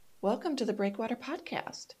Welcome to the Breakwater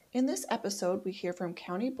Podcast. In this episode, we hear from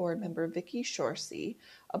County Board Member Vicki Schorse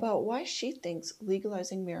about why she thinks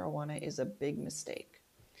legalizing marijuana is a big mistake.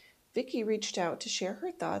 Vicki reached out to share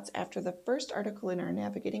her thoughts after the first article in our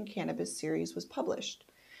Navigating Cannabis series was published.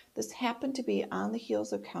 This happened to be on the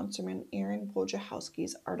heels of Councilman Aaron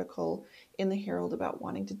Wojciechowski's article in the Herald about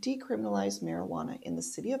wanting to decriminalize marijuana in the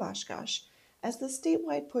city of Oshkosh, as the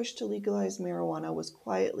statewide push to legalize marijuana was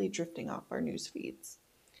quietly drifting off our news feeds.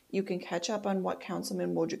 You can catch up on what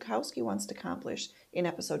Councilman Wojciechowski wants to accomplish in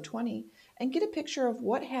episode 20 and get a picture of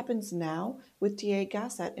what happens now with DA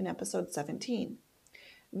Gossett in episode 17.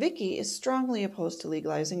 Vicki is strongly opposed to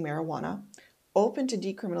legalizing marijuana, open to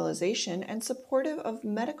decriminalization, and supportive of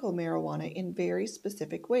medical marijuana in very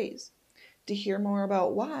specific ways. To hear more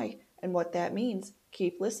about why and what that means,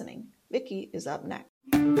 keep listening. Vicki is up next.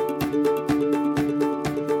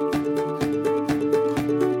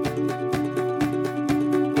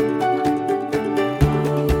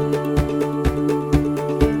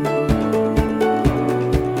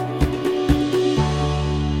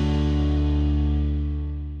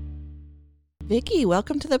 Vicki,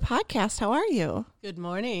 welcome to the podcast. How are you? Good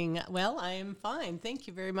morning. Well, I am fine. Thank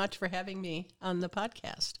you very much for having me on the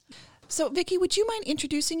podcast. So, Vicki, would you mind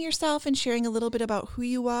introducing yourself and sharing a little bit about who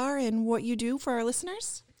you are and what you do for our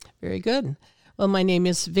listeners? Very good. Well, my name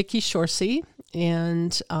is Vicki Schorse,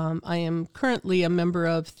 and I am currently a member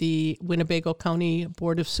of the Winnebago County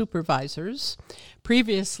Board of Supervisors.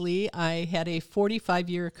 Previously, I had a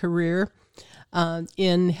 45-year career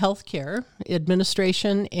in healthcare,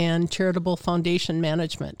 administration, and charitable foundation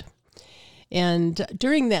management. And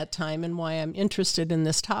during that time, and why I'm interested in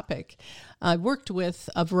this topic, I worked with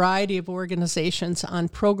a variety of organizations on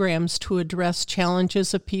programs to address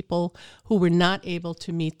challenges of people who were not able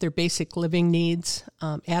to meet their basic living needs,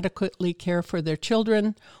 adequately care for their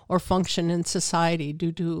children, or function in society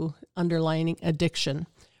due to underlying addiction,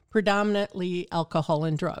 predominantly alcohol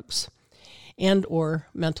and drugs, and or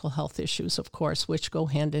mental health issues, of course, which go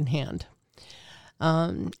hand in hand.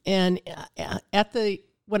 When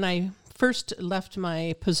I first left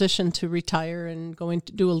my position to retire and going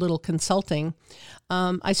to do a little consulting,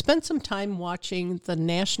 I spent some time watching the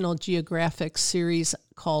National Geographic series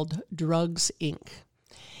called Drugs, Inc.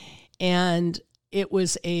 And it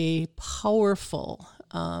was a powerful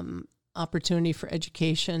opportunity for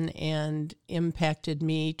education and impacted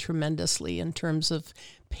me tremendously in terms of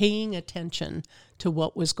paying attention to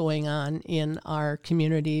what was going on in our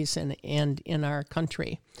communities and in our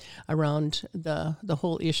country around the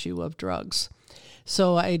whole issue of drugs.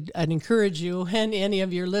 So I'd encourage you and any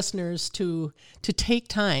of your listeners to take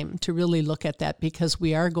time to really look at that, because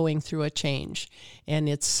we are going through a change, and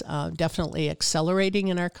it's definitely accelerating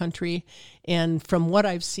in our country. And from what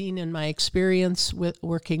I've seen in my experience with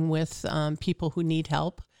working with people who need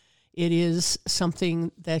help, it is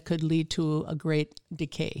something that could lead to a great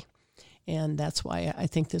decay. And that's why I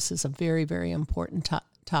think this is a very, very important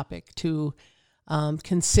topic to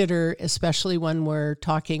consider, especially when we're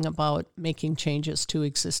talking about making changes to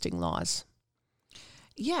existing laws.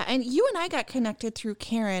 Yeah, and you and I got connected through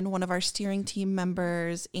Karen, one of our steering team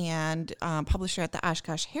members and publisher at the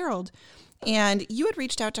Oshkosh Herald. And you had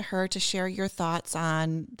reached out to her to share your thoughts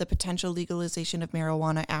on the potential legalization of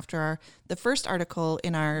marijuana after the first article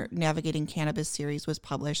in our Navigating Cannabis series was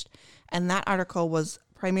published. And that article was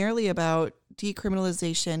primarily about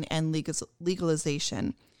decriminalization and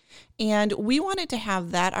legalization. And we wanted to have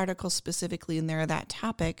that article specifically in there, that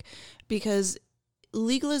topic, because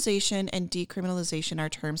legalization and decriminalization are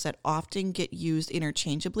terms that often get used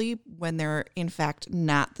interchangeably when they're in fact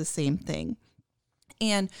not the same thing.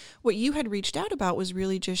 And what you had reached out about was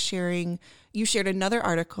really just sharing, you shared another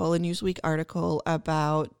article, a Newsweek article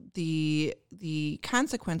about the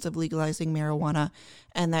consequence of legalizing marijuana,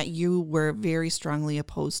 and that you were very strongly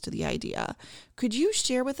opposed to the idea. Could you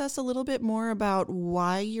share with us a little bit more about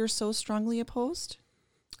why you're so strongly opposed?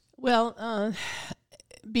 Well,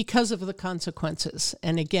 because of the consequences.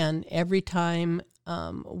 And again, every time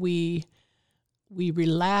we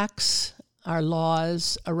relax our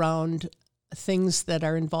laws around things that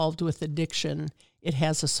are involved with addiction, it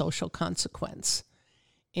has a social consequence.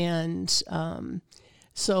 And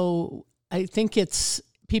so I think it's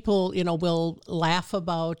people, will laugh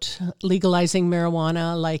about legalizing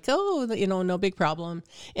marijuana like, oh, no big problem.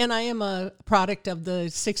 And I am a product of the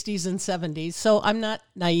 60s and 70s, so I'm not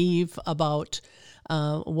naive about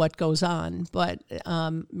what goes on. But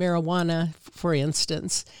marijuana, for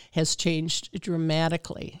instance, has changed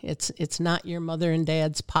dramatically. It's not your mother and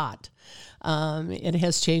dad's pot. It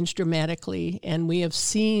has changed dramatically, and we are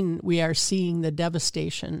seeing the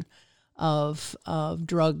devastation of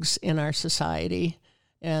drugs in our society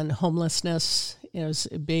and homelessness is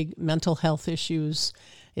big, mental health issues.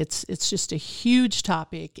 It's just a huge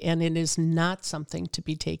topic, and it is not something to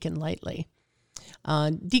be taken lightly.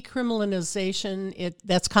 Decriminalization,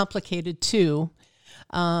 that's complicated too.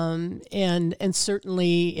 And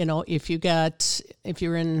certainly, if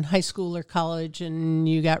you're in high school or college and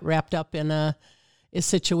you got wrapped up in a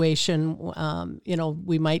situation,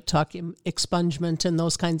 we might talk expungement and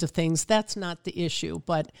those kinds of things. That's not the issue,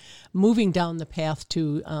 but moving down the path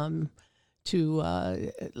to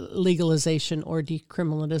legalization or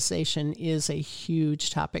decriminalization is a huge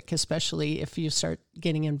topic, especially if you start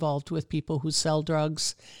getting involved with people who sell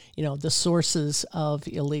drugs, the sources of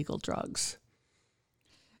illegal drugs.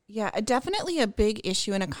 Yeah, definitely a big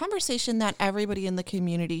issue and a conversation that everybody in the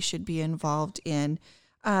community should be involved in.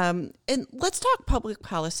 And let's talk public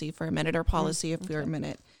policy for a minute, or policy for a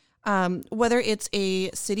minute. Whether it's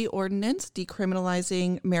a city ordinance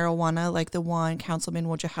decriminalizing marijuana like the one Councilman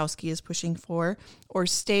Wojciechowski is pushing for, or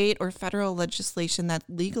state or federal legislation that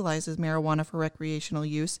legalizes marijuana for recreational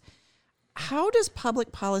use, how does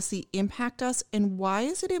public policy impact us, and why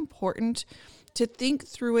is it important to think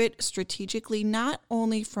through it strategically, not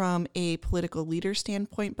only from a political leader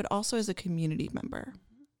standpoint, but also as a community member?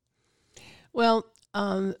 Well,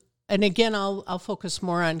 and again, I'll focus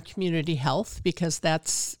more on community health because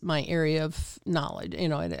that's my area of knowledge,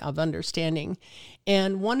 of understanding.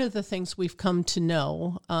 And one of the things we've come to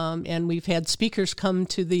know, and we've had speakers come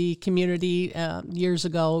to the community years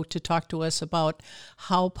ago to talk to us about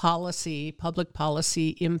how public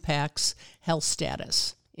policy impacts health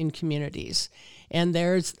status in communities. And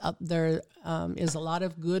there is a lot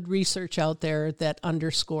of good research out there that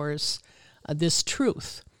underscores this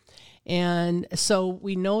truth. And so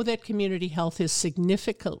we know that community health is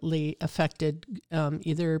significantly affected,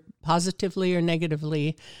 either positively or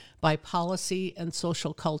negatively, by policy and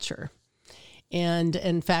social culture. And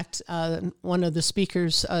in fact, one of the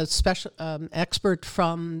speakers, a special expert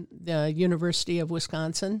from the University of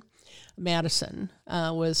Wisconsin, Madison,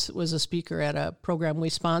 was a speaker at a program we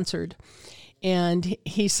sponsored. And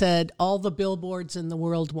he said, all the billboards in the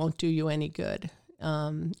world won't do you any good.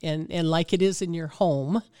 And like it is in your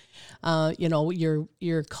home,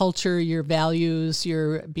 your culture, your values,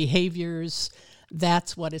 your behaviors,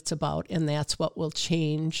 that's what it's about, and that's what will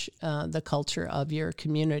change the culture of your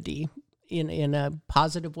community in a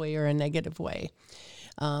positive way or a negative way.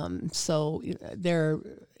 So there,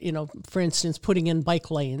 for instance, putting in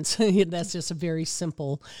bike lanes, that's just a very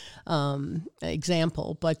simple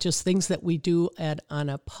example, but just things that we do on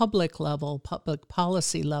a public level, public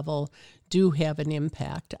policy level, do have an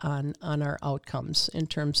impact on our outcomes in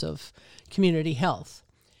terms of community health.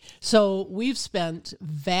 So we've spent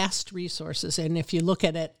vast resources, and if you look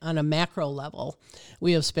at it on a macro level,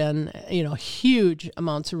 we have spent huge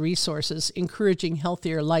amounts of resources encouraging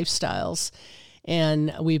healthier lifestyles.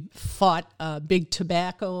 And we've fought big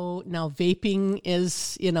tobacco. Now vaping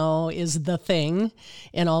is the thing,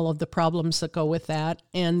 and all of the problems that go with that,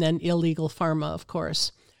 and then illegal pharma, of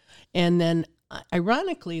course. And then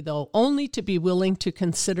ironically, though, only to be willing to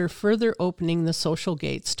consider further opening the social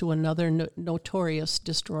gates to another notorious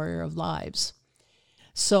destroyer of lives.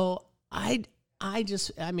 So I'd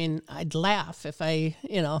laugh if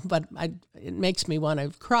but it makes me want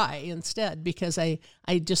to cry instead, because I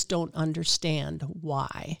just don't understand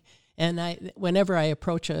why. And whenever I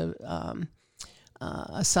approach a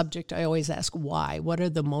subject, I always ask why. What are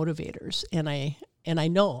the motivators? And I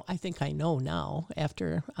think I know now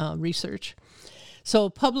after research.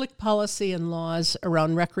 So public policy and laws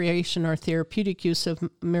around recreation or therapeutic use of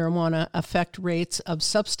marijuana affect rates of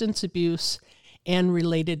substance abuse and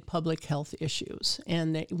related public health issues.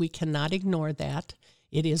 And we cannot ignore that.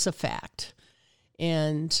 It is a fact.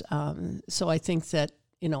 And so I think that,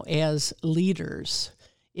 as leaders,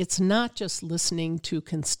 it's not just listening to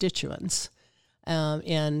constituents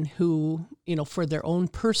and who, for their own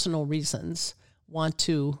personal reasons, want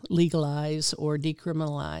to legalize or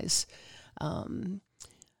decriminalize.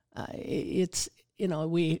 It's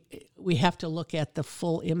we have to look at the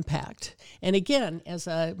full impact. And again, as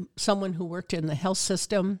someone who worked in the health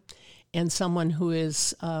system and someone who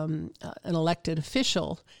is an elected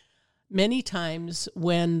official, many times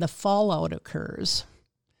when the fallout occurs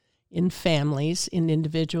in families, in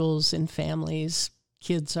individuals, in families,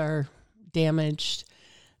 kids are damaged,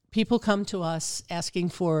 people come to us asking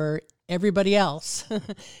for everybody else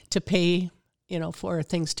to pay, for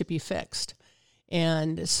things to be fixed.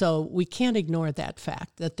 And so we can't ignore that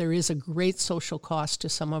fact that there is a great social cost to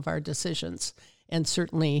some of our decisions, and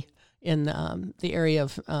certainly in the area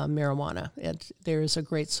of marijuana, there is a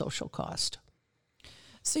great social cost.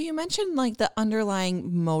 So you mentioned like the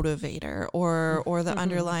underlying motivator or the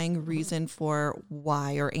underlying reason for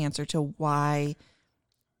why, or answer to why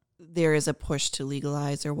there is a push to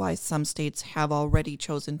legalize, or why some states have already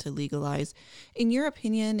chosen to legalize. In your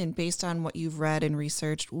opinion, and based on what you've read and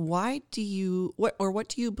researched, what do you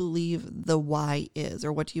believe the why is,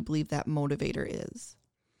 or what do you believe that motivator is?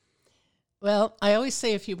 Well, I always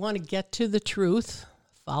say if you want to get to the truth,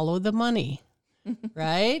 follow the money.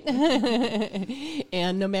 Right?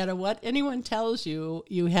 And no matter what anyone tells you,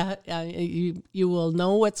 you will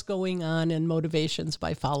know what's going on and motivations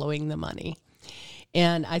by following the money.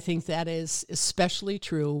 And I think that is especially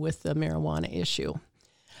true with the marijuana issue.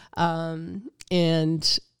 And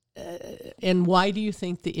why do you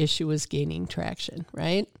think the issue is gaining traction,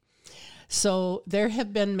 right? So there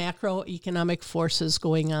have been macroeconomic forces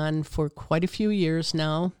going on for quite a few years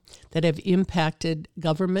now that have impacted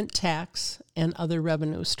government tax and other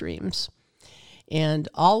revenue streams. And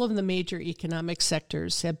all of the major economic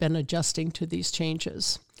sectors have been adjusting to these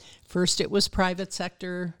changes. First, it was private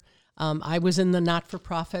sector. I was in the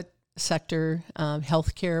not-for-profit sector.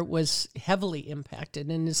 Healthcare was heavily impacted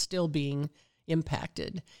and is still being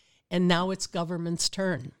impacted. And now it's government's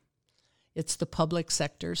turn. It's the public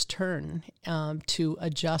sector's turn to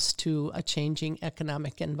adjust to a changing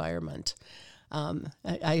economic environment.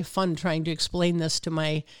 I have fun trying to explain this to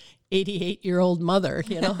my 88-year-old mother.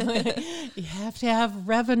 You have to have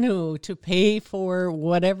revenue to pay for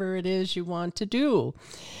whatever it is you want to do.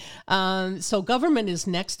 So government is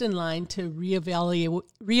next in line to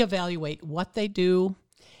reevaluate what they do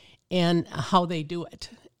and how they do it.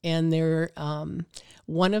 And they're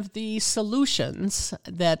one of the solutions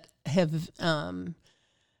that have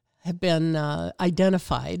been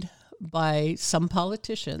identified by some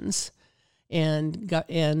politicians and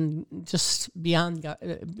just beyond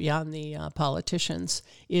the politicians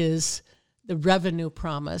is the revenue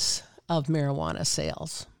promise of marijuana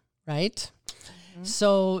sales, right? Mm-hmm.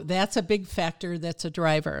 So that's a big factor. That's a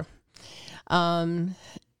driver. Many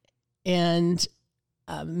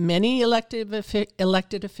elected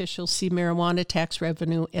officials see marijuana tax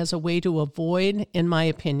revenue as a way to avoid, in my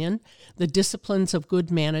opinion, the disciplines of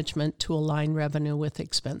good management to align revenue with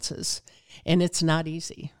expenses. And it's not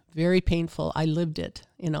easy. Very painful. I lived it.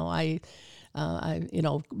 It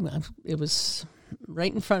was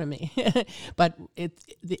right in front of me. But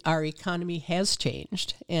our economy has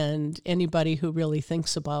changed, and anybody who really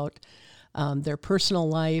thinks about their personal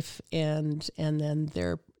life and then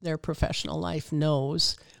their professional life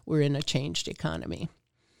knows we're in a changed economy.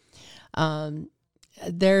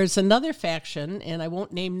 There's another faction, and I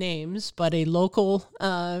won't name names, but a local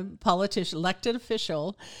politician, elected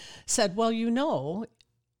official, said, well,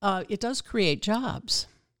 it does create jobs.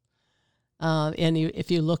 And if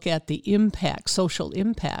you look at the social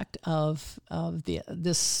impact of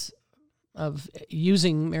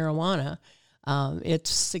using marijuana, it's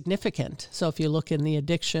significant. So if you look in the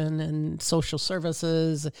addiction and social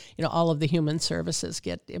services, all of the human services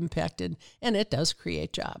get impacted, and it does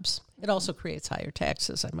create jobs. It also creates higher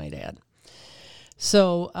taxes, I might add.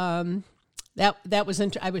 So that was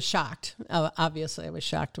I was shocked. Obviously, I was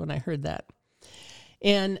shocked when I heard that.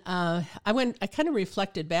 And I kind of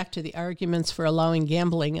reflected back to the arguments for allowing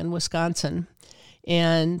gambling in Wisconsin.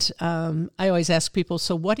 And I always ask people,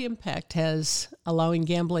 so what impact has allowing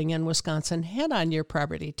gambling in Wisconsin had on your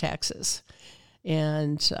property taxes?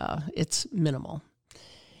 And it's minimal.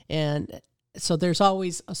 And so there's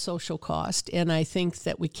always a social cost. And I think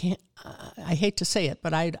that we can't, I hate to say it,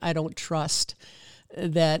 but I don't trust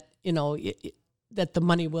that, that the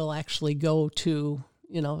money will actually go to,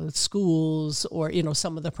 schools or,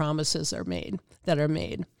 some of the promises that are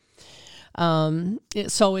made.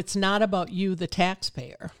 So it's not about you, the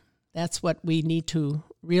taxpayer. That's what we need to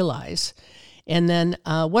realize. And then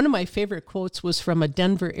one of my favorite quotes was from a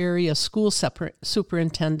Denver area school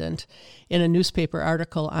superintendent in a newspaper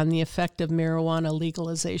article on the effect of marijuana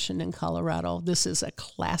legalization in Colorado. This is a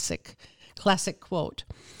classic quote.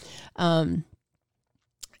 And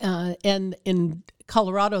in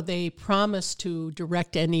Colorado, they promised to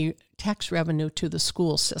direct any tax revenue to the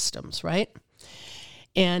school systems, right?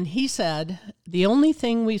 And he said, the only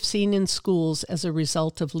thing we've seen in schools as a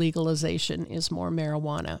result of legalization is more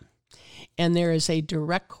marijuana. And there is a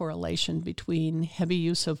direct correlation between heavy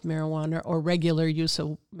use of marijuana or regular use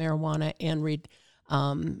of marijuana and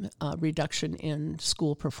reduction in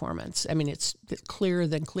school performance. I mean, it's clearer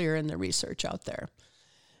than clear in the research out there.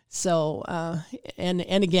 So, and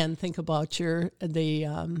again, think about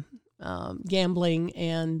the gambling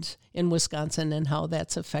and in Wisconsin and how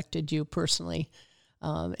that's affected you personally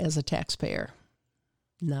as a taxpayer.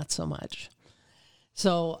 Not so much.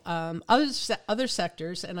 So other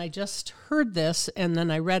sectors, and I just heard this, and then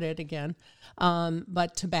I read it again.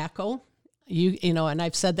 But tobacco, you know, and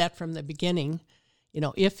I've said that from the beginning. You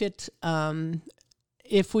know, if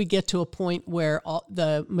we get to a point where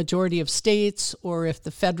the majority of states, or if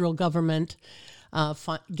the federal government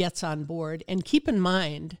gets on board, and keep in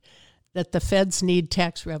mind that the feds need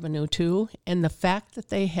tax revenue too, and the fact that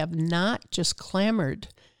they have not just clamored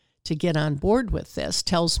to get on board with this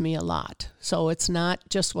tells me a lot. So it's not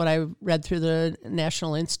just what I read through the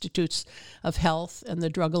National Institutes of Health and the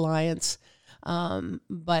Drug Alliance,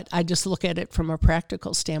 but I just look at it from a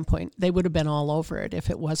practical standpoint. They would have been all over it if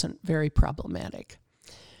it wasn't very problematic.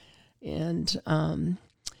 And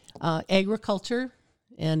agriculture,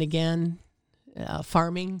 and again,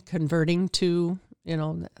 farming, converting to, you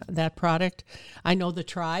know, that product. I know the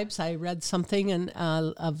tribes. I read something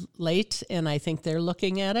of late, and I think they're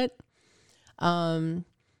looking at it. And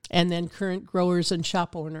then current growers and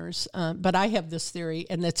shop owners. But I have this theory,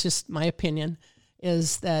 and that's just my opinion,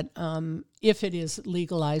 is that if it is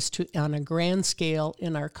legalized on a grand scale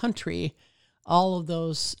in our country, all of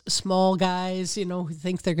those small guys, you know, who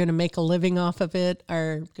think they're going to make a living off of it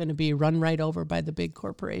are going to be run right over by the big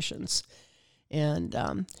corporations. And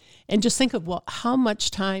just think of how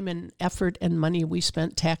much time and effort and money we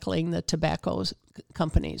spent tackling the tobacco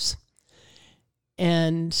companies,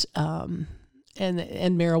 and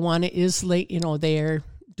marijuana is late. You know,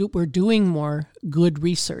 we're doing more good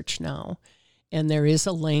research now, and there is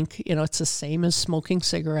a link. You know, it's the same as smoking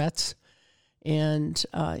cigarettes, and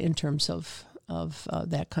in terms of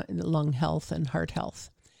that kind of lung health and heart health.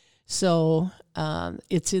 So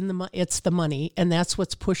it's the money, and that's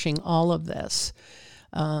what's pushing all of this.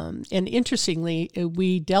 And interestingly,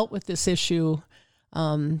 we dealt with this issue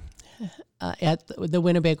at the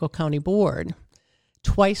Winnebago County Board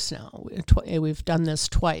twice now. We've done this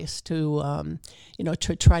twice to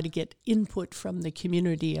try to get input from the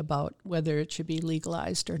community about whether it should be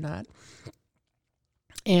legalized or not.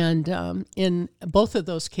 And in both of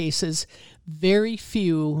those cases, very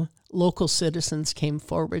few local citizens came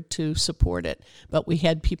forward to support it, but we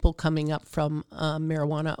had people coming up from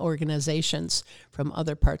marijuana organizations from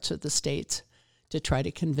other parts of the state to try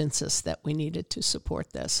to convince us that we needed to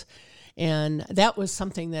support this. And that was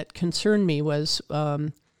something that concerned me, was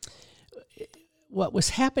what was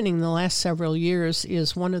happening the last several years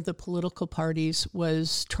is one of the political parties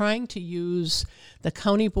was trying to use the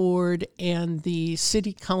county board and the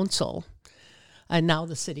city council, and now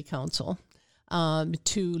the city council,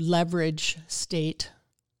 to leverage state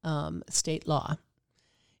law,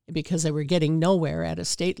 because they were getting nowhere at a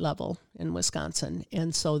state level in Wisconsin.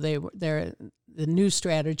 And so the new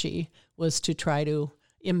strategy was to try to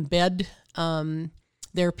embed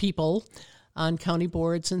their people on county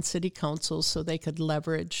boards and city councils so they could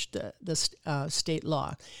leverage the state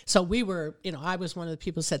law. So we were, I was one of the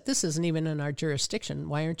people who said, this isn't even in our jurisdiction.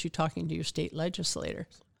 Why aren't you talking to your state legislator?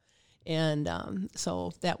 And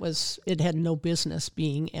so it had no business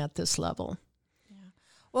being at this level. Yeah.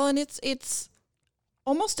 Well, and it's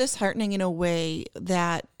almost disheartening in a way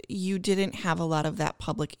that you didn't have a lot of that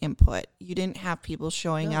public input. You didn't have people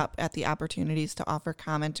showing up at the opportunities to offer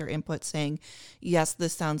comment or input saying, yes,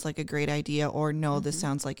 this sounds like a great idea, or no, this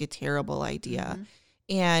sounds like a terrible idea.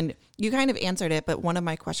 And you kind of answered it, but one of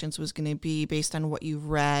my questions was going to be, based on what you've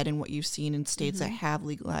read and what you've seen in states that have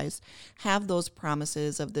legalized, have those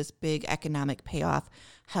promises of this big economic payoff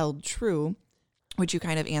held true? Which you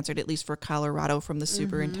kind of answered, at least for Colorado, from the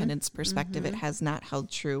superintendent's perspective, it has not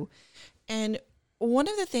held true. And one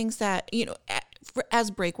of the things that,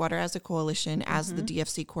 as Breakwater, as a coalition, as the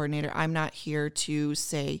DFC coordinator, I'm not here to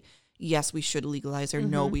say, yes, we should legalize, or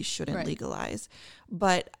no, we shouldn't legalize.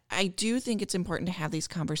 But I do think it's important to have these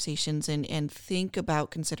conversations and think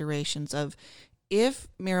about considerations of, if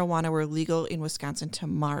marijuana were legal in Wisconsin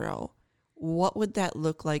tomorrow, what would that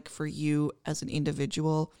look like for you as an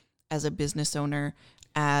individual, as a business owner,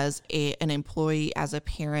 as an employee, as a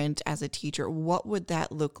parent, as a teacher? What would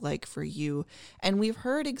that look like for you? And we've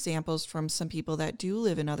heard examples from some people that do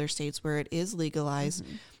live in other states where it is legalized,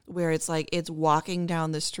 where it's like, it's walking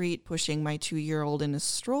down the street, pushing my 2-year-old in a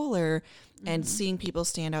stroller and seeing people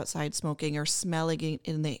stand outside smoking, or smelling it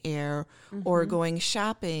in the air, or going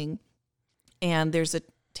shopping, and there's a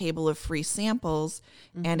table of free samples,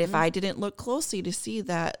 and if I didn't look closely to see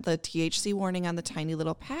that the THC warning on the tiny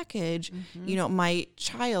little package, my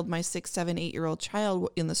child, my 6, 7, 8-year-old child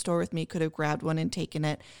in the store with me could have grabbed one and taken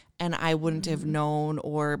it, and I wouldn't have known,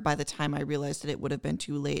 or by the time I realized it would have been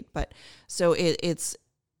too late. But so it's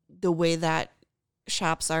the way that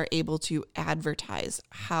shops are able to advertise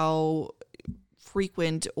how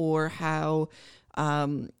frequent or how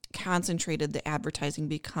concentrated the advertising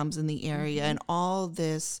becomes in the area, and all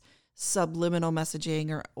this subliminal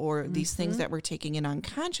messaging or these things that we're taking in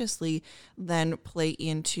unconsciously then play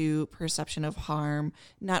into perception of harm,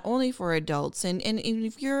 not only for adults. And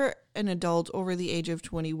if you're an adult over the age of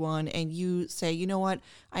 21 and you say, you know what,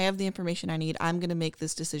 I have the information I need, I'm going to make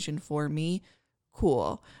this decision for me,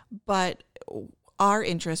 cool. But our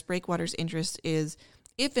interest, Breakwater's interest, is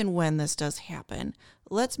if and when this does happen,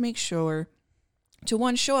 let's make sure to,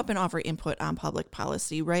 one, show up and offer input on public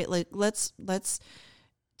policy, right? Like let's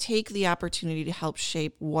take the opportunity to help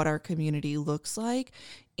shape what our community looks like.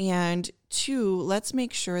 And two, let's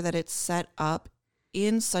make sure that it's set up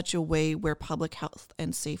in such a way where public health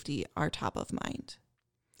and safety are top of mind.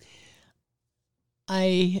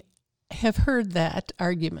 I have heard that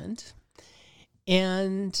argument,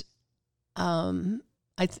 and I'm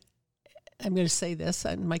going to say this,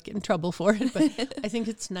 I might get in trouble for it, but I think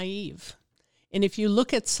it's naive. And if you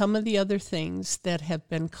look at some of the other things that have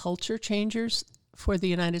been culture changers for the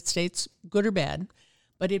United States, good or bad,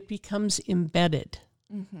 but it becomes embedded.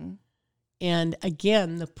 Mm-hmm. And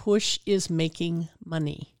again, the push is making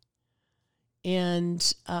money. And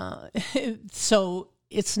so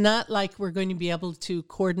it's not like we're going to be able to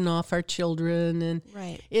cordon off our children, and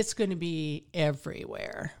it's going to be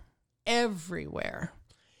everywhere. And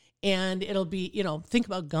it'll be, think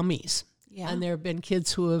about gummies. Yeah. And there have been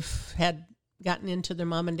kids who have gotten into their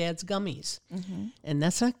mom and dad's gummies, and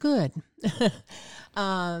that's not good.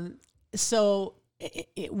 So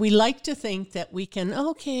we like to think that we can,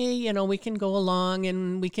 we can go along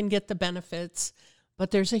and we can get the benefits,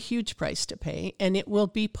 but there's a huge price to pay, and it will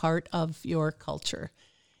be part of your culture.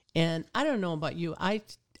 And I don't know about you, I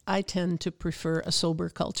tend to prefer a sober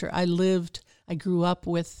culture. I grew up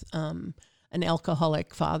with an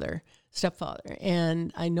alcoholic stepfather,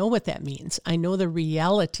 and I know what that means. I know the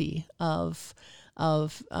reality of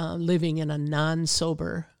living in a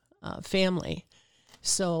non-sober family.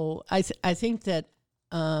 So I think that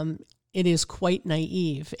it is quite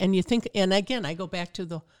naive. And you think, and again, I go back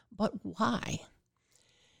to but why?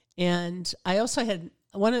 And I also had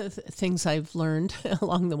one of the things I've learned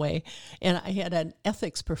along the way, and I had an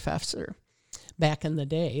ethics professor back in the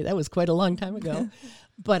day. That was quite a long time ago.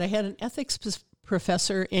 But I had an ethics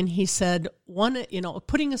professor, and he said,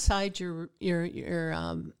 putting aside your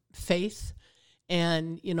faith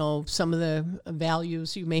and, some of the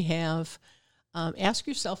values you may have, ask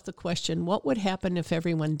yourself the question, what would happen if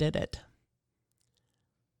everyone did it?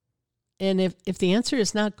 And if the answer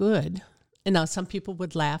is not good, and now some people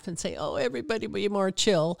would laugh and say, oh, everybody be more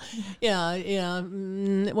chill. Yeah.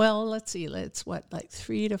 Well, let's see. It's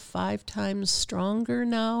 3 to 5 times stronger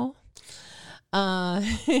now. I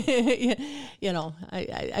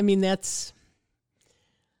mean, that's,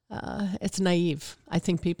 it's naive. I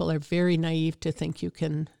think people are very naive to think you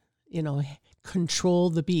can, control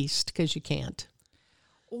the beast, because you can't.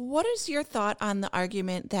 What is your thought on the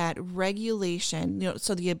argument that regulation,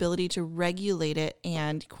 so the ability to regulate it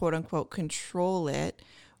and quote unquote control it,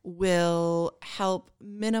 will help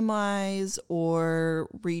minimize or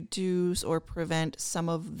reduce or prevent some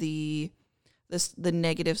of the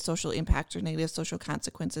negative social impact or negative social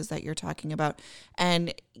consequences that you're talking about?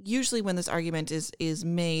 And usually when this argument is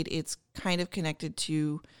made, it's kind of connected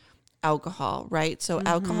to alcohol, right? So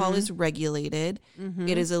alcohol is regulated.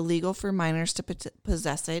 It is illegal for minors to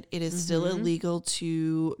possess it. It is still illegal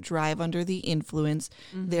to drive under the influence.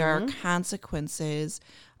 There are consequences,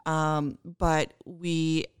 but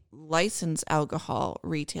we license alcohol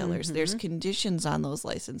retailers. There's conditions on those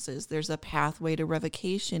licenses. There's a pathway to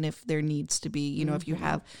revocation if there needs to be, if you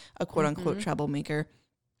have a quote unquote troublemaker.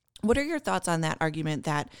 What are your thoughts on that argument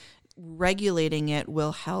that regulating it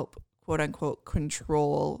will help quote unquote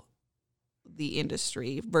control the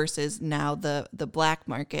industry versus now the black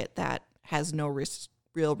market that has no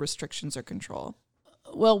real restrictions or control?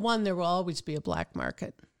 Well, one, there will always be a black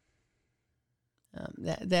market.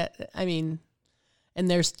 And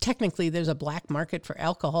there's a black market for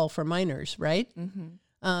alcohol for minors, right?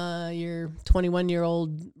 Your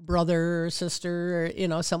 21-year-old brother or sister,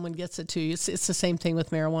 or, someone gets it to you. It's the same thing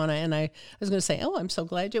with marijuana. And I was going to say, I'm so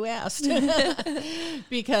glad you asked.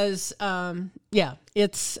 Because,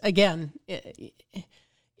 it's, again,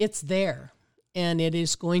 it's there. And it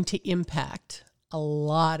is going to impact a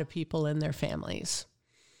lot of people and their families.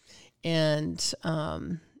 And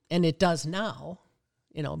it does now.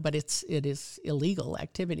 But it is illegal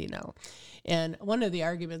activity now. And one of the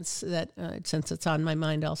arguments that, since it's on my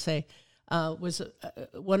mind, I'll say, was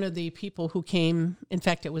one of the people who came, in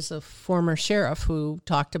fact, it was a former sheriff who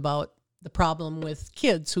talked about the problem with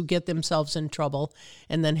kids who get themselves in trouble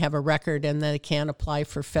and then have a record and they can't apply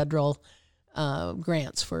for federal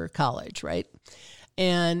grants for college, right?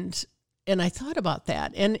 And I thought about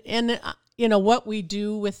that, and what we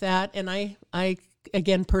do with that. And I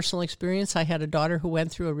again, personal experience. I had a daughter who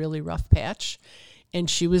went through a really rough patch, and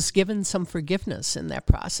she was given some forgiveness in that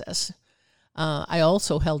process. I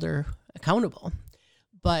also held her accountable.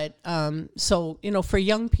 But so, for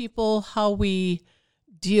young people, how we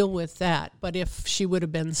deal with that. But if she would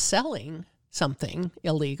have been selling something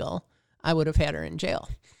illegal, I would have had her in jail.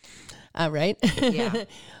 Right? Yeah.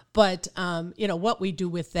 But, what we do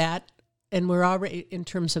with that, and we're already, in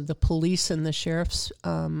terms of the police and the sheriff's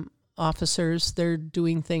officers, they're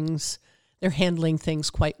doing things, they're handling things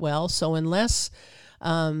quite well. So unless,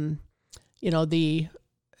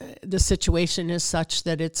 the situation is such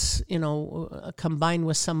that it's, combined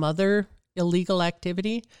with some other illegal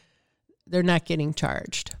activity, they're not getting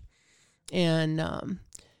charged. And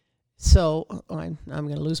so I'm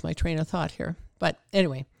going to lose my train of thought here. But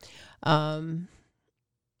anyway, I'm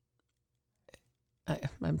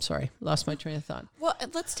sorry, lost my train of thought. Well,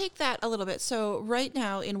 let's take that a little bit. So right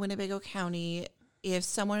now in Winnebago County, if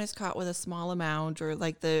someone is caught with a small amount, or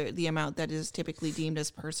like the amount that is typically deemed as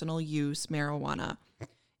personal use marijuana,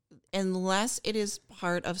 unless it is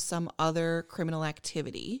part of some other criminal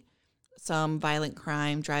activity, some violent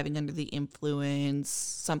crime, driving under the influence,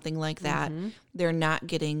 something like that, they're not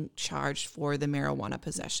getting charged for the marijuana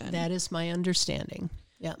possession. That is my understanding.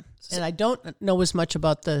 Yeah. And I don't know as much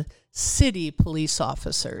about the city police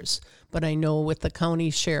officers, but I know with the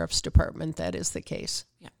county sheriff's department, that is the case.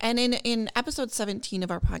 Yeah. And in episode 17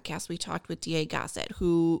 of our podcast, we talked with DA Gossett,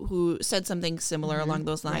 who said something similar along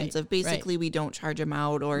those lines of basically we don't charge them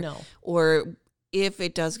out, or if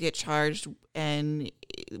it does get charged and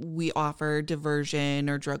we offer diversion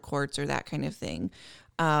or drug courts or that kind of thing.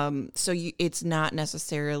 So it's not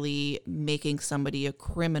necessarily making somebody a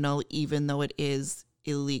criminal, even though it is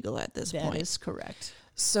illegal at this point. That is correct.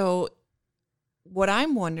 So what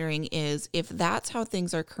I'm wondering is if that's how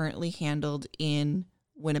things are currently handled in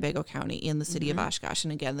Winnebago County, in the city of Oshkosh.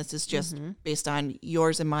 And again, this is just based on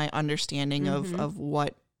yours and my understanding of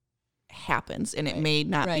what happens, and it may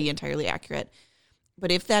not be entirely accurate.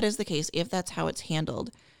 But if that is the case, if that's how it's handled,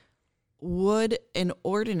 would an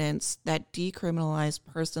ordinance that decriminalized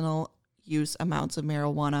personal use amounts of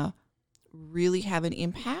marijuana really have an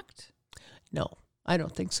impact? No, I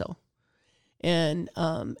don't think so. And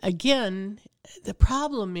again, the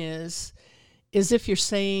problem is if you're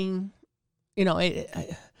saying,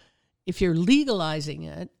 if you're legalizing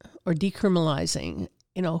it or decriminalizing,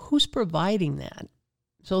 who's providing that?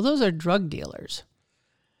 So those are drug dealers.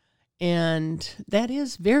 And that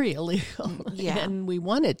is very illegal, and we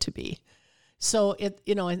want it to be. So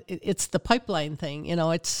it's the pipeline thing.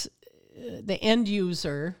 It's the end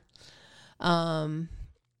user.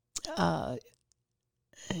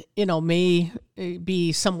 May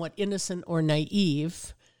be somewhat innocent or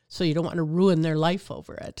naive, so you don't want to ruin their life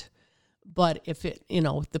over it. But if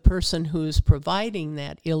the person who's providing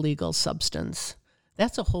that illegal substance,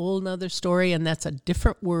 that's a whole nother story, and that's a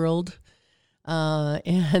different world.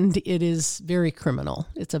 And it is very criminal.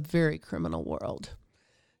 It's a very criminal world.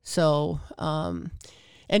 So, and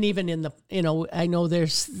even in the, I know they're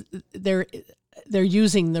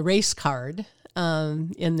using the race card,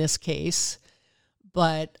 in this case,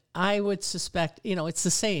 but I would suspect, it's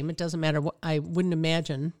the same. It doesn't matter what, I wouldn't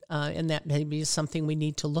imagine, and that maybe is something we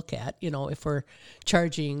need to look at, if we're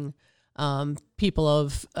charging, people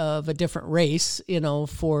of a different race,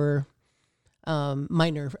 for,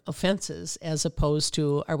 minor offenses, as opposed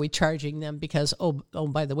to, are we charging them because,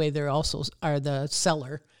 by the way, they're also are the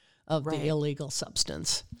seller of the illegal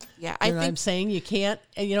substance. Yeah. I think what I'm saying, you can't,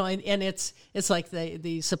 and it's like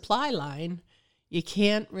the supply line, you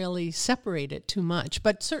can't really separate it too much,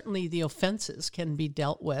 but certainly the offenses can be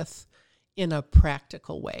dealt with in a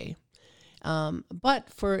practical way. But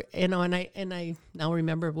for, and I now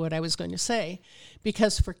remember what I was going to say,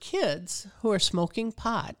 because for kids who are smoking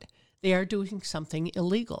pot, they are doing something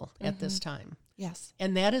illegal at this time. Yes.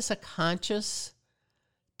 And that is a conscious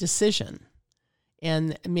decision.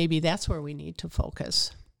 And maybe that's where we need to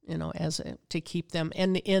focus, to keep them.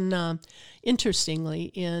 And interestingly,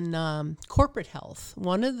 in corporate health,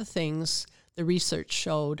 one of the things the research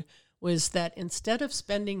showed was that instead of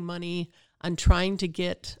spending money on trying to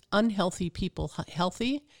get unhealthy people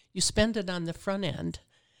healthy, you spend it on the front end,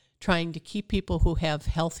 trying to keep people who have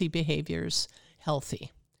healthy behaviors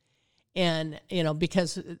healthy. And,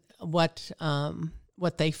 because what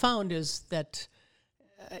they found is that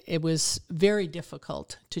it was very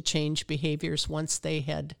difficult to change behaviors once they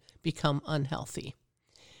had become unhealthy.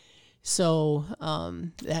 So,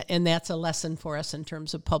 that's a lesson for us in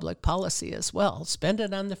terms of public policy as well. Spend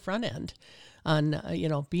it on the front end on,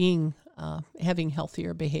 being, having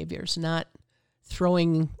healthier behaviors, not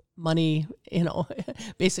throwing money,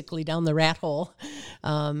 basically down the rat hole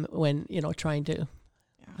when, trying to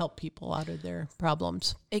help people out of their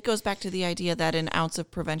problems. It goes back to the idea that an ounce of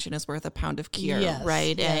prevention is worth a pound of cure, yes,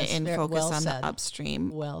 right? Yes, and focus well on said. the upstream.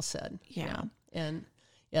 Well said. Yeah. And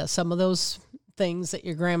some of those things that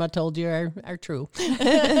your grandma told you are true.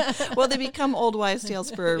 Well, they become old wives' tales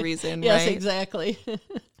for a reason, yes, right? Exactly.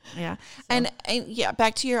 Yeah. So. And yeah,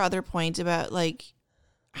 back to your other point about like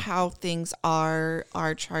how things are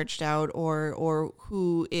charged out or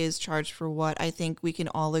who is charged for what. I think we can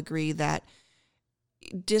all agree that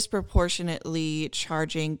disproportionately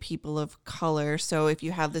charging people of color. So if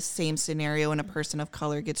you have the same scenario and a person of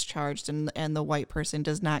color gets charged and the white person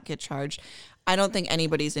does not get charged, I don't think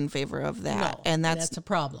anybody's in favor of that. No, and that's a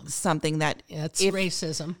problem. Something that it's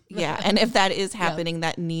racism. Yeah. And if that is happening,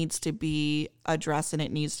 that needs to be addressed and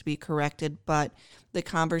it needs to be corrected. But the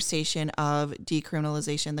conversation of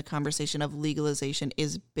decriminalization, the conversation of legalization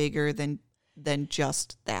is bigger than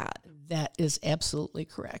just that. That is absolutely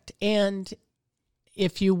correct. And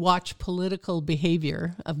if you watch political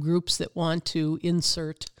behavior of groups that want to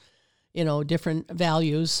insert, different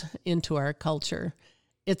values into our culture,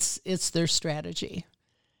 it's their strategy.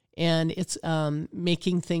 And it's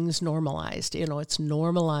making things normalized. It's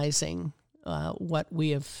normalizing what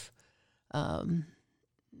we have,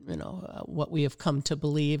 what we have come to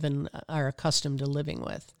believe and are accustomed to living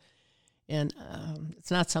with. And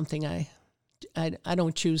it's not something I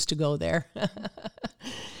don't choose to go there.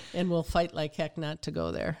 And we'll fight like heck not to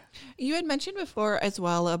go there. You had mentioned before as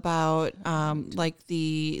well about like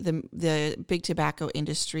the big tobacco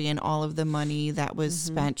industry and all of the money that was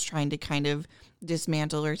spent trying to kind of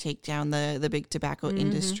dismantle or take down the big tobacco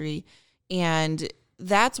industry. And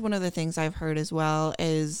that's one of the things I've heard as well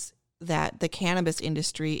is that the cannabis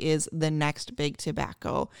industry is the next big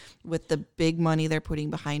tobacco with the big money they're putting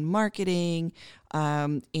behind marketing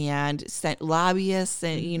and lobbyists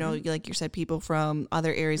and, like you said, people from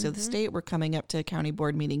other areas of the state were coming up to county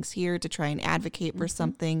board meetings here to try and advocate for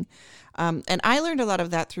something. And I learned a lot of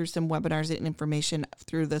that through some webinars and information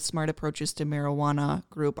through the Smart Approaches to Marijuana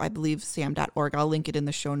group, I believe sam.org. I'll link it in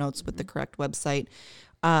the show notes with the correct website.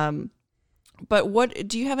 But what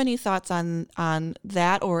do you have any thoughts on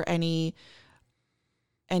that or any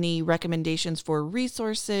recommendations for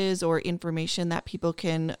resources or information that people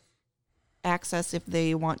can access if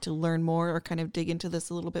they want to learn more or kind of dig into this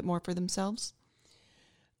a little bit more for themselves?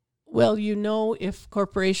 Well, if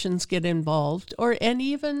corporations get involved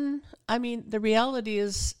the reality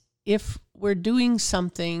is if we're doing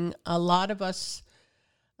something, a lot of us,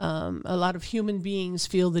 a lot of human beings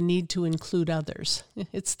feel the need to include others.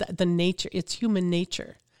 It's the nature. It's human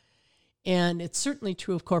nature, and it's certainly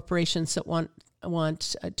true of corporations that want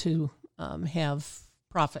to have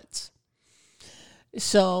profits.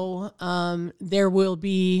 So there will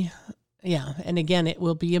be, and again, it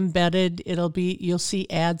will be embedded. You'll see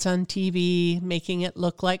ads on TV making it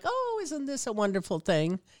look like, oh, isn't this a wonderful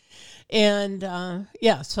thing? And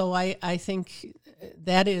so I think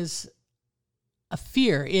that is a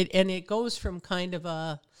fear. It goes from kind of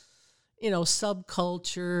a,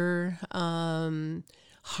 subculture,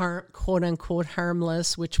 quote unquote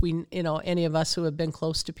harmless, which we, any of us who have been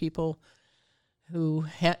close to people who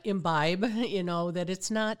imbibe, that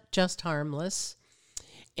it's not just harmless.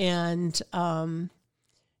 And,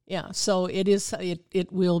 so it is,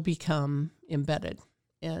 it will become embedded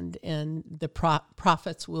and the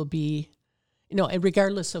profits will be, and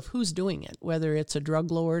regardless of who's doing it, whether it's a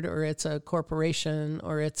drug lord or it's a corporation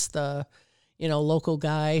or it's the, local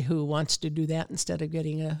guy who wants to do that instead of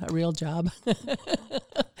getting a real job.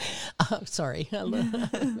 Sorry.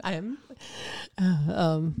 I am.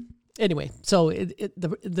 Anyway, so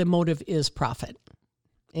the motive is profit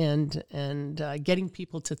and getting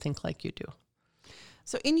people to think like you do.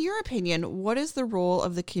 So in your opinion, what is the role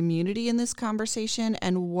of the community in this conversation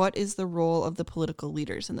and what is the role of the political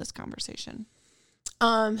leaders in this conversation?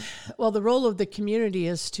 Well, the role of the community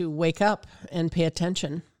is to wake up and pay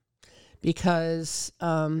attention because,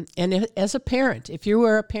 as a parent, if you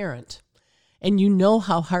were a parent and you know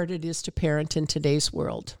how hard it is to parent in today's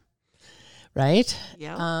world, right?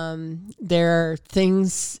 Yeah. There are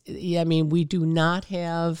things, we do not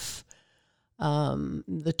have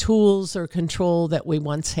the tools or control that we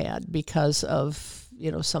once had because of,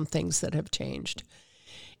 some things that have changed.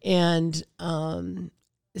 And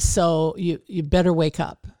so you better wake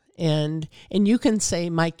up. And you can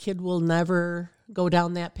say, my kid will never go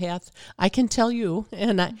down that path. I can tell you,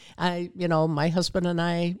 and I my husband and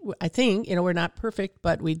I think, we're not perfect,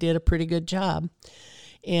 but we did a pretty good job.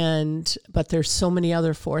 But there's so many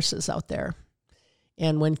other forces out there.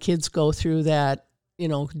 And when kids go through that,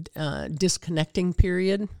 disconnecting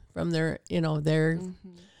period from their,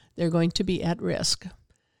 they're going to be at risk.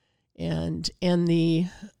 And the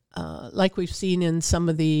like we've seen in some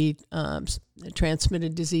of the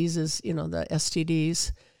transmitted diseases, the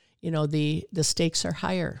STDs, the stakes are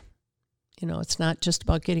higher. It's not just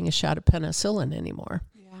about getting a shot of penicillin anymore.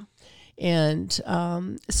 Yeah. And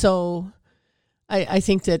so I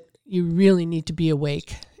think that you really need to be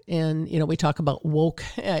awake. And, we talk about woke.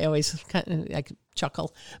 I always I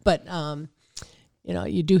chuckle. But,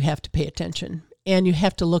 you do have to pay attention. And you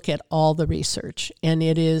have to look at all the research. And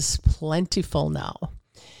it is plentiful now.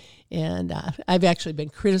 And I've actually been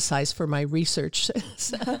criticized for my research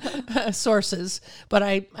sources, but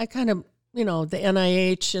I kind of, the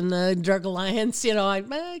NIH and the Drug Alliance,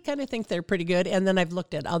 I kind of think they're pretty good. And then I've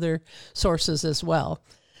looked at other sources as well.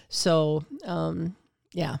 So,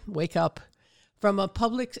 wake up. From a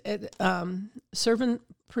public servant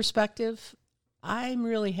perspective, I'm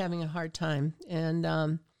really having a hard time. And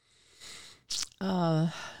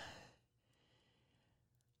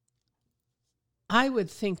I would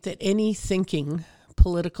think that any thinking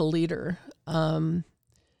political leader who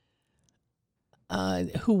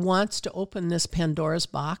wants to open this Pandora's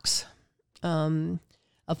box of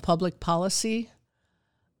public policy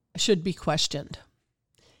should be questioned.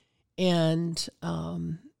 And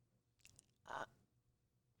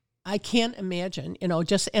I can't imagine,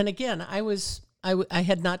 and again, I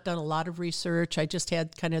had not done a lot of research. I just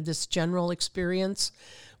had kind of this general experience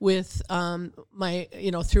with my,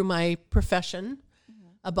 through my profession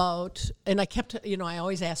about, and I kept, I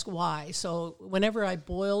always ask why. So whenever I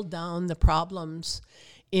boiled down the problems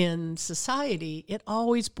in society, it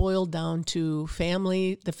always boiled down to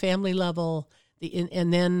the family level,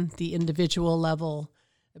 and then the individual level,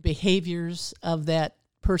 the behaviors of that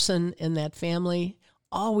person and that family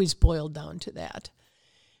always boiled down to that.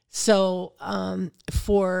 So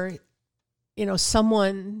for,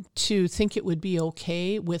 someone to think it would be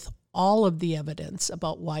okay with all of the evidence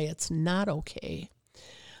about why it's not okay,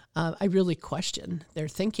 I really question their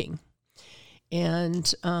thinking.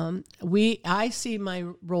 And I see my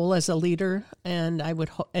role as a leader, and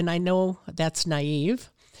and I know that's naive,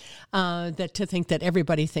 that to think that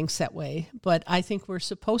everybody thinks that way. But I think we're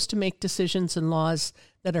supposed to make decisions and laws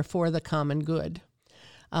that are for the common good.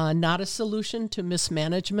 Not a solution to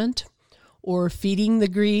mismanagement or feeding the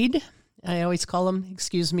greed. I always call them,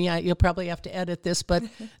 excuse me, you'll probably have to edit this, but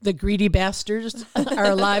the greedy bastards are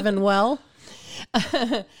alive and well.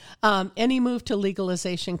 Any move to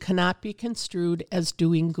legalization cannot be construed as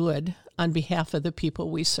doing good on behalf of the people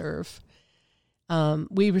we serve.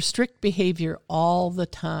 We restrict behavior all the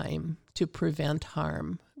time to prevent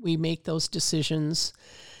harm. We make those decisions.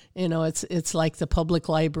 It's like the public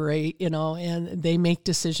library, and they make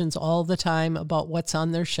decisions all the time about what's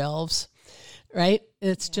on their shelves, right?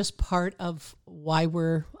 It's just part of why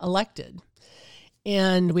we're elected.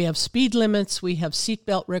 And we have speed limits, we have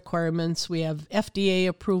seatbelt requirements, we have FDA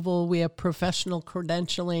approval, we have professional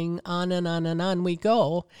credentialing, on and on and on we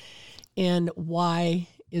go. And why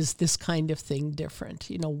is this kind of thing different?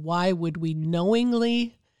 Why would we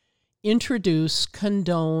knowingly introduce,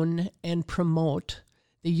 condone, and promote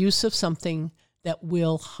the use of something that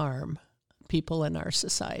will harm people in our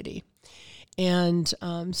society? And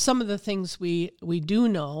some of the things we do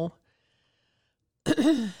know,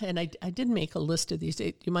 and I did make a list of these.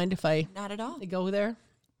 Do you mind if I not at all go there?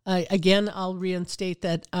 Again, I'll restate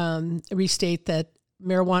that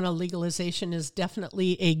marijuana legalization is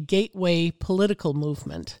definitely a gateway political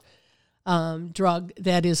movement drug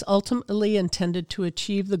that is ultimately intended to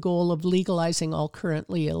achieve the goal of legalizing all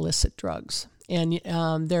currently illicit drugs. And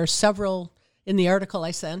there are several, in the article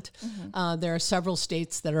I sent, there are several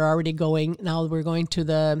states that are already going. Now we're going to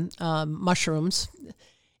the mushrooms.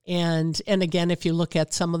 And again, if you look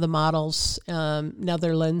at some of the models,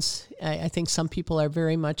 Netherlands, I think some people are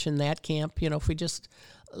very much in that camp. If we just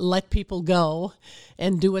let people go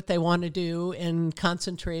and do what they want to do and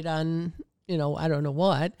concentrate on, I don't know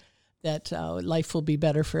what, that life will be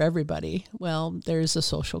better for everybody. Well, there's a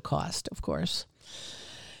social cost, of course.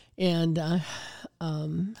 And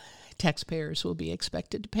taxpayers will be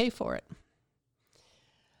expected to pay for it.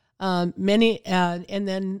 And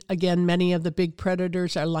then again, many of the big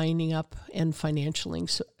predators are lining up and financially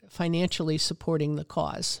supporting the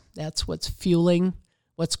cause. That's what's fueling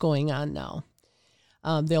what's going on now.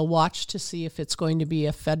 They'll watch to see if it's going to be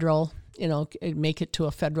a federal, make it to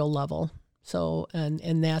a federal level. So,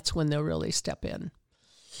 and that's when they'll really step in.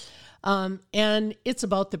 And it's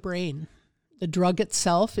about the brain. The drug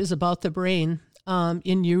itself is about the brain.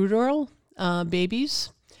 In utero babies,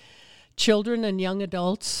 children and young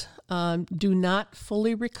adults do not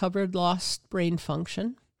fully recover lost brain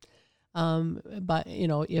function. But,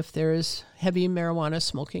 if there is heavy marijuana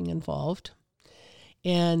smoking involved.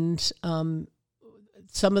 And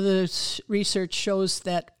some of the research shows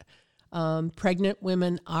that pregnant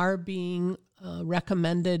women are being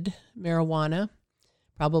recommended marijuana,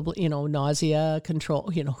 probably, nausea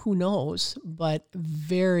control, who knows, but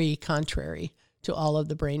very contrary to all of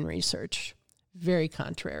the brain research, very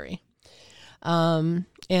contrary.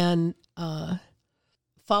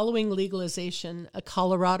 Following legalization,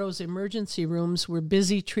 Colorado's emergency rooms were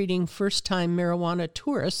busy treating first-time marijuana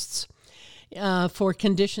tourists for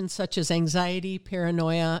conditions such as anxiety,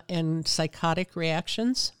 paranoia, and psychotic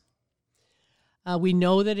reactions. We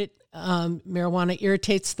know that marijuana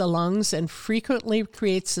irritates the lungs and frequently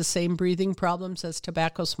creates the same breathing problems as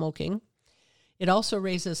tobacco smoking. It also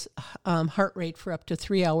raises heart rate for up to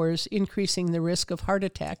 3 hours, increasing the risk of heart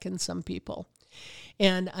attack in some people.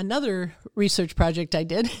 And another research project I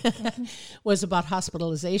did was about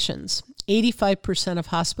hospitalizations. 85% of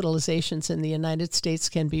hospitalizations in the United States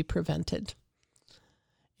can be prevented.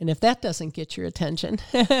 And if that doesn't get your attention,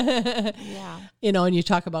 yeah, and you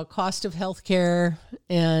talk about cost of healthcare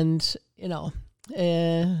and,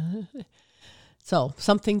 so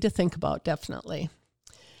something to think about, definitely.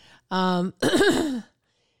 Long-term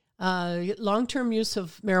use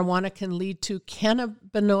of marijuana can lead to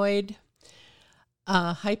cannabinoid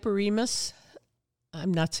hyperemesis.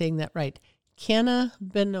 I'm not saying that right.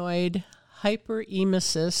 Cannabinoid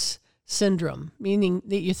hyperemesis syndrome, meaning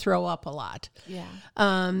that you throw up a lot. Yeah.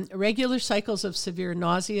 Regular cycles of severe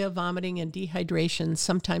nausea, vomiting, and dehydration,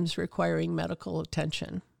 sometimes requiring medical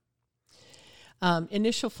attention.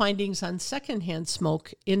 Initial findings on secondhand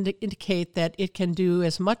smoke indicate that it can do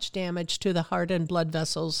as much damage to the heart and blood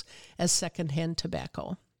vessels as secondhand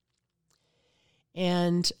tobacco.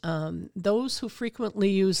 And those who frequently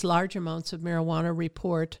use large amounts of marijuana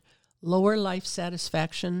report lower life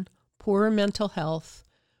satisfaction, poorer mental health,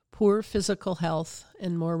 poor physical health,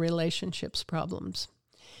 and more relationships problems.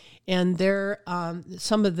 And there,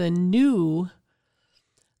 some of the new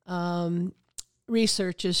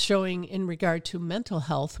research is showing in regard to mental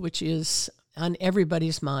health, which is on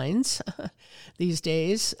everybody's minds these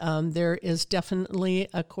days. There is definitely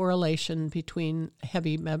a correlation between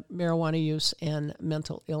heavy marijuana use and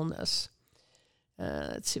mental illness.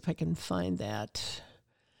 Let's see if I can find that.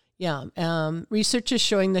 Yeah, research is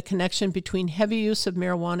showing the connection between heavy use of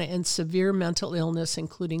marijuana and severe mental illness,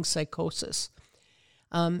 including psychosis.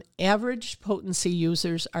 Average potency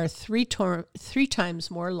users are three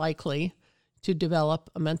times more likely to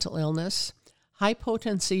develop a mental illness. High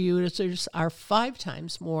potency users are 5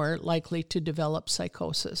 times more likely to develop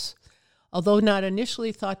psychosis. Although not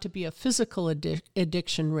initially thought to be a physical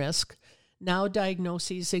addiction risk, now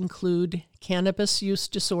diagnoses include cannabis use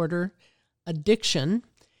disorder, addiction,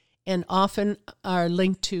 and often are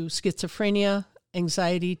linked to schizophrenia,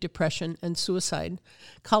 anxiety, depression, and suicide.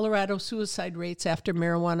 Colorado suicide rates after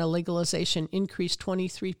marijuana legalization increased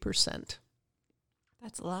 23%.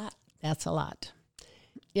 That's a lot. That's a lot.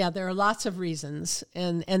 Yeah, there are lots of reasons,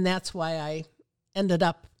 and that's why I ended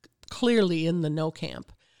up clearly in the no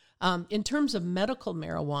camp. In terms of medical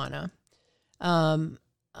marijuana,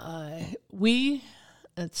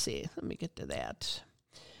 let's see, let me get to that.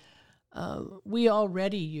 We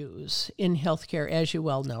already use in healthcare, as you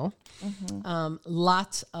well know,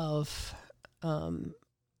 lots of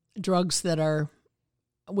drugs that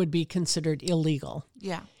would be considered illegal.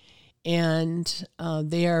 Yeah. And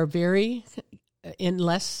they are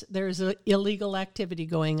unless there's illegal activity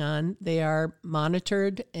going on, they are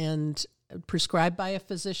monitored and prescribed by a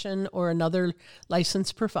physician or another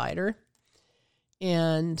licensed provider.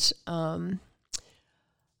 And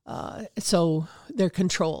so they're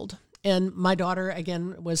controlled. And my daughter,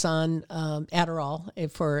 again, was on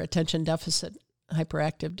Adderall for attention deficit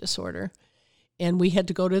hyperactive disorder. And we had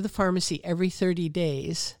to go to the pharmacy every 30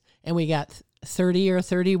 days, and we got 30 or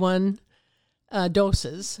 31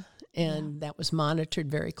 doses, and that was monitored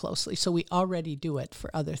very closely. So we already do it for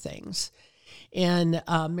other things. And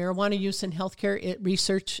marijuana use in healthcare,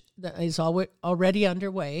 research is already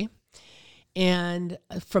underway. And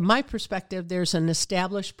from my perspective, there's an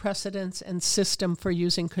established precedence and system for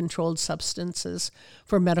using controlled substances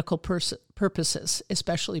for medical purposes,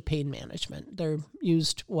 especially pain management. They're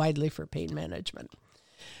used widely for pain management.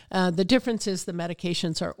 The difference is the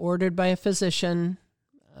medications are ordered by a physician,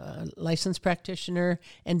 licensed practitioner,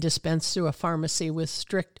 and dispensed through a pharmacy with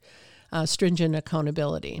strict stringent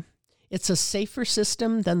accountability. It's a safer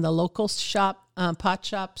system than the local pot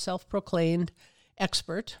shop self-proclaimed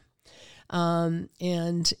expert, and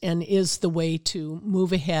is the way to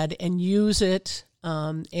move ahead and use it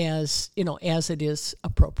as it is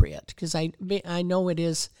appropriate. Because I know it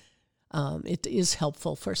is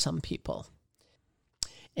helpful for some people,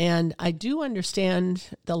 and I do understand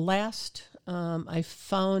the last I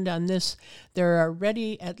found on this, there are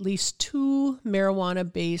already at least 2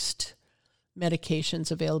 marijuana-based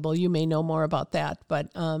medications available. You may know more about that,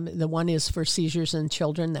 but the one is for seizures in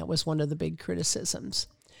children. That was one of the big criticisms.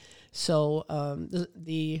 So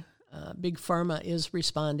the big pharma is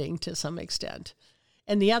responding to some extent.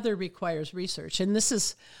 And the other requires research. And this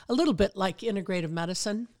is a little bit like integrative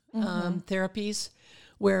medicine therapies,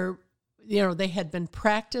 where they had been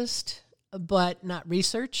practiced but not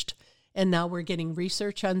researched. And now we're getting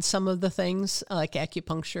research on some of the things like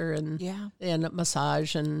acupuncture and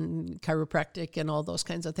massage and chiropractic and all those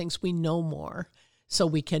kinds of things. We know more, so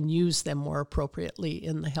we can use them more appropriately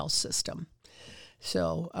in the health system.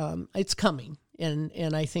 So it's coming,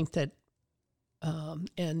 and I think that,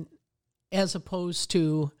 and as opposed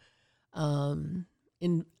to having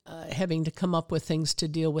to come up with things to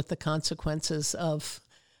deal with the consequences of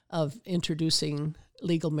introducing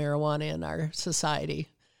legal marijuana in our society,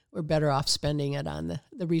 we're better off spending it on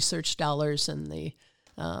the research dollars and the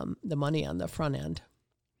money on the front end.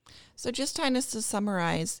 So just trying to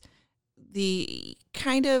summarize, the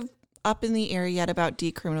kind of up in the air yet about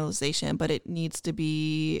decriminalization, but it needs to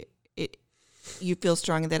be, you feel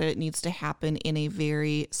strongly that it needs to happen in a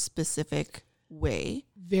very specific way.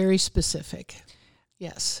 Very specific,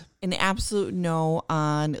 yes. An absolute no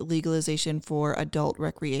on legalization for adult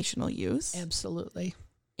recreational use. Absolutely.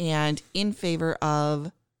 And in favor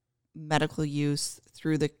of medical use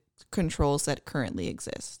through the controls that currently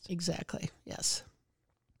exist. Exactly. Yes.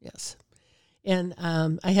 And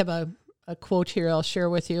I have a quote here I'll share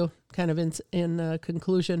with you, kind of in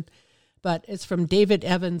conclusion, but it's from David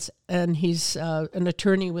Evans, and he's an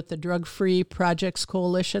attorney with the Drug Free Projects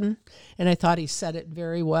Coalition, and I thought he said it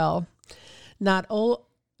very well. Not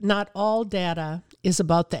all data is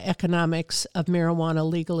about the economics of marijuana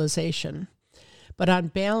legalization. But on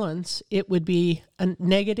balance, it would be a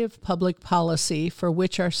negative public policy for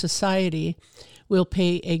which our society will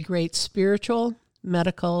pay a great spiritual,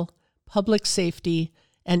 medical, public safety,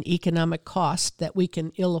 and economic cost that we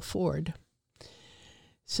can ill afford.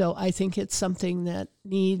 So I think it's something that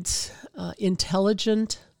needs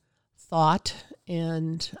intelligent thought,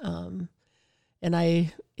 and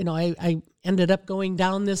I ended up going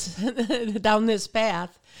down this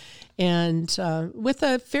path. And with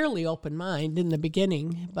a fairly open mind in the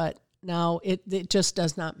beginning, but now it just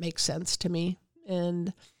does not make sense to me.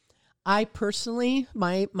 And I personally,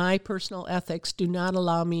 my personal ethics do not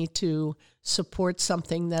allow me to support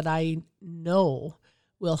something that I know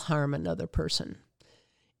will harm another person.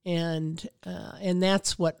 And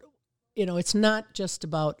that's what, it's not just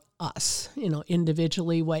about us,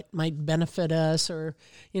 individually, what might benefit us, or,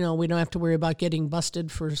 we don't have to worry about getting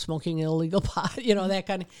busted for smoking illegal pot, that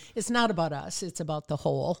kind of, it's not about us, it's about the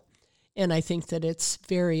whole. And I think that it's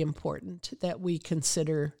very important that we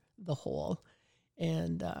consider the whole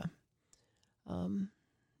and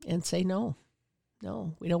say, no,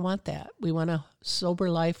 we don't want that. We want a sober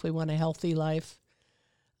life. We want a healthy life.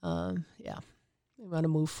 We want to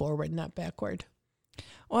move forward, not backward.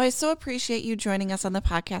 Well, I so appreciate you joining us on the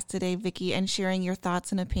podcast today, Vicki, and sharing your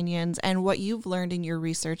thoughts and opinions and what you've learned in your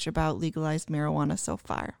research about legalized marijuana so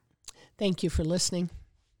far. Thank you for listening.